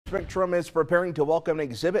Spectrum is preparing to welcome an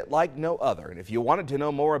exhibit like no other. And if you wanted to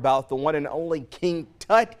know more about the one and only King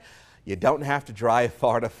Tut, you don't have to drive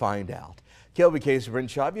far to find out. KLBK's Brent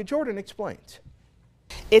Chavia Jordan explains.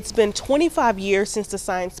 It's been 25 years since the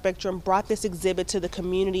Science Spectrum brought this exhibit to the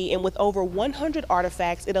community, and with over 100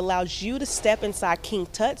 artifacts, it allows you to step inside King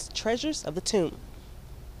Tut's Treasures of the Tomb.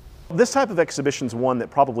 This type of exhibition is one that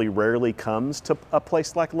probably rarely comes to a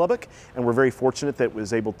place like Lubbock, and we're very fortunate that it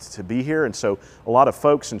was able to be here. And so a lot of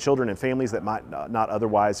folks and children and families that might not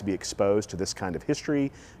otherwise be exposed to this kind of history,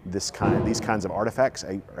 these kinds of artifacts,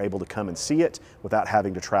 are able to come and see it without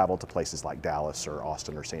having to travel to places like Dallas or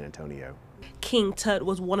Austin or San Antonio. King Tut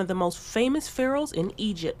was one of the most famous pharaohs in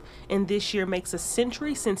Egypt, and this year makes a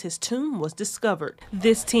century since his tomb was discovered.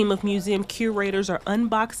 This team of museum curators are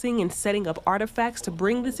unboxing and setting up artifacts to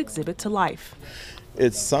bring this exhibit to life.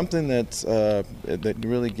 It's something that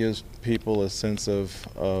really gives people a sense of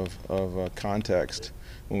context.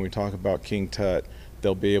 When we talk about King Tut,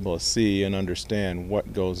 they'll be able to see and understand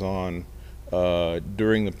what goes on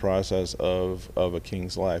during the process of a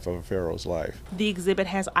king's life, of a pharaoh's life. The exhibit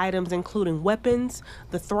has items including weapons,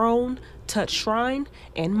 the throne, Tut shrine,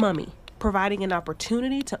 and mummy, providing an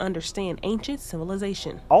opportunity to understand ancient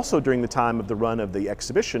civilization. Also, during the time of the run of the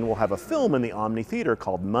exhibition, we'll have a film in the Omni Theater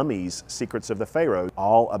called Mummies, Secrets of the Pharaoh,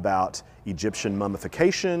 all about Egyptian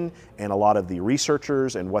mummification and a lot of the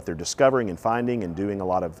researchers and what they're discovering and finding, and doing a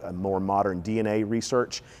lot of more modern DNA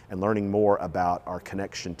research and learning more about our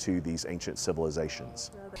connection to these ancient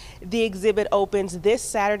civilizations. The exhibit opens this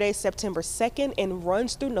Saturday, September 2nd, and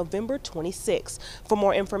runs through November 26th. For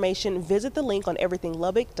more information, visit the link on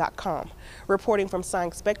everythinglubbock.com. Reporting from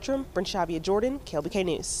Science Spectrum, Brent Chavia Jordan, KLBK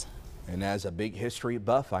News. And as a big history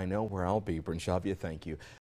buff, I know where I'll be. Brent Chavia, thank you.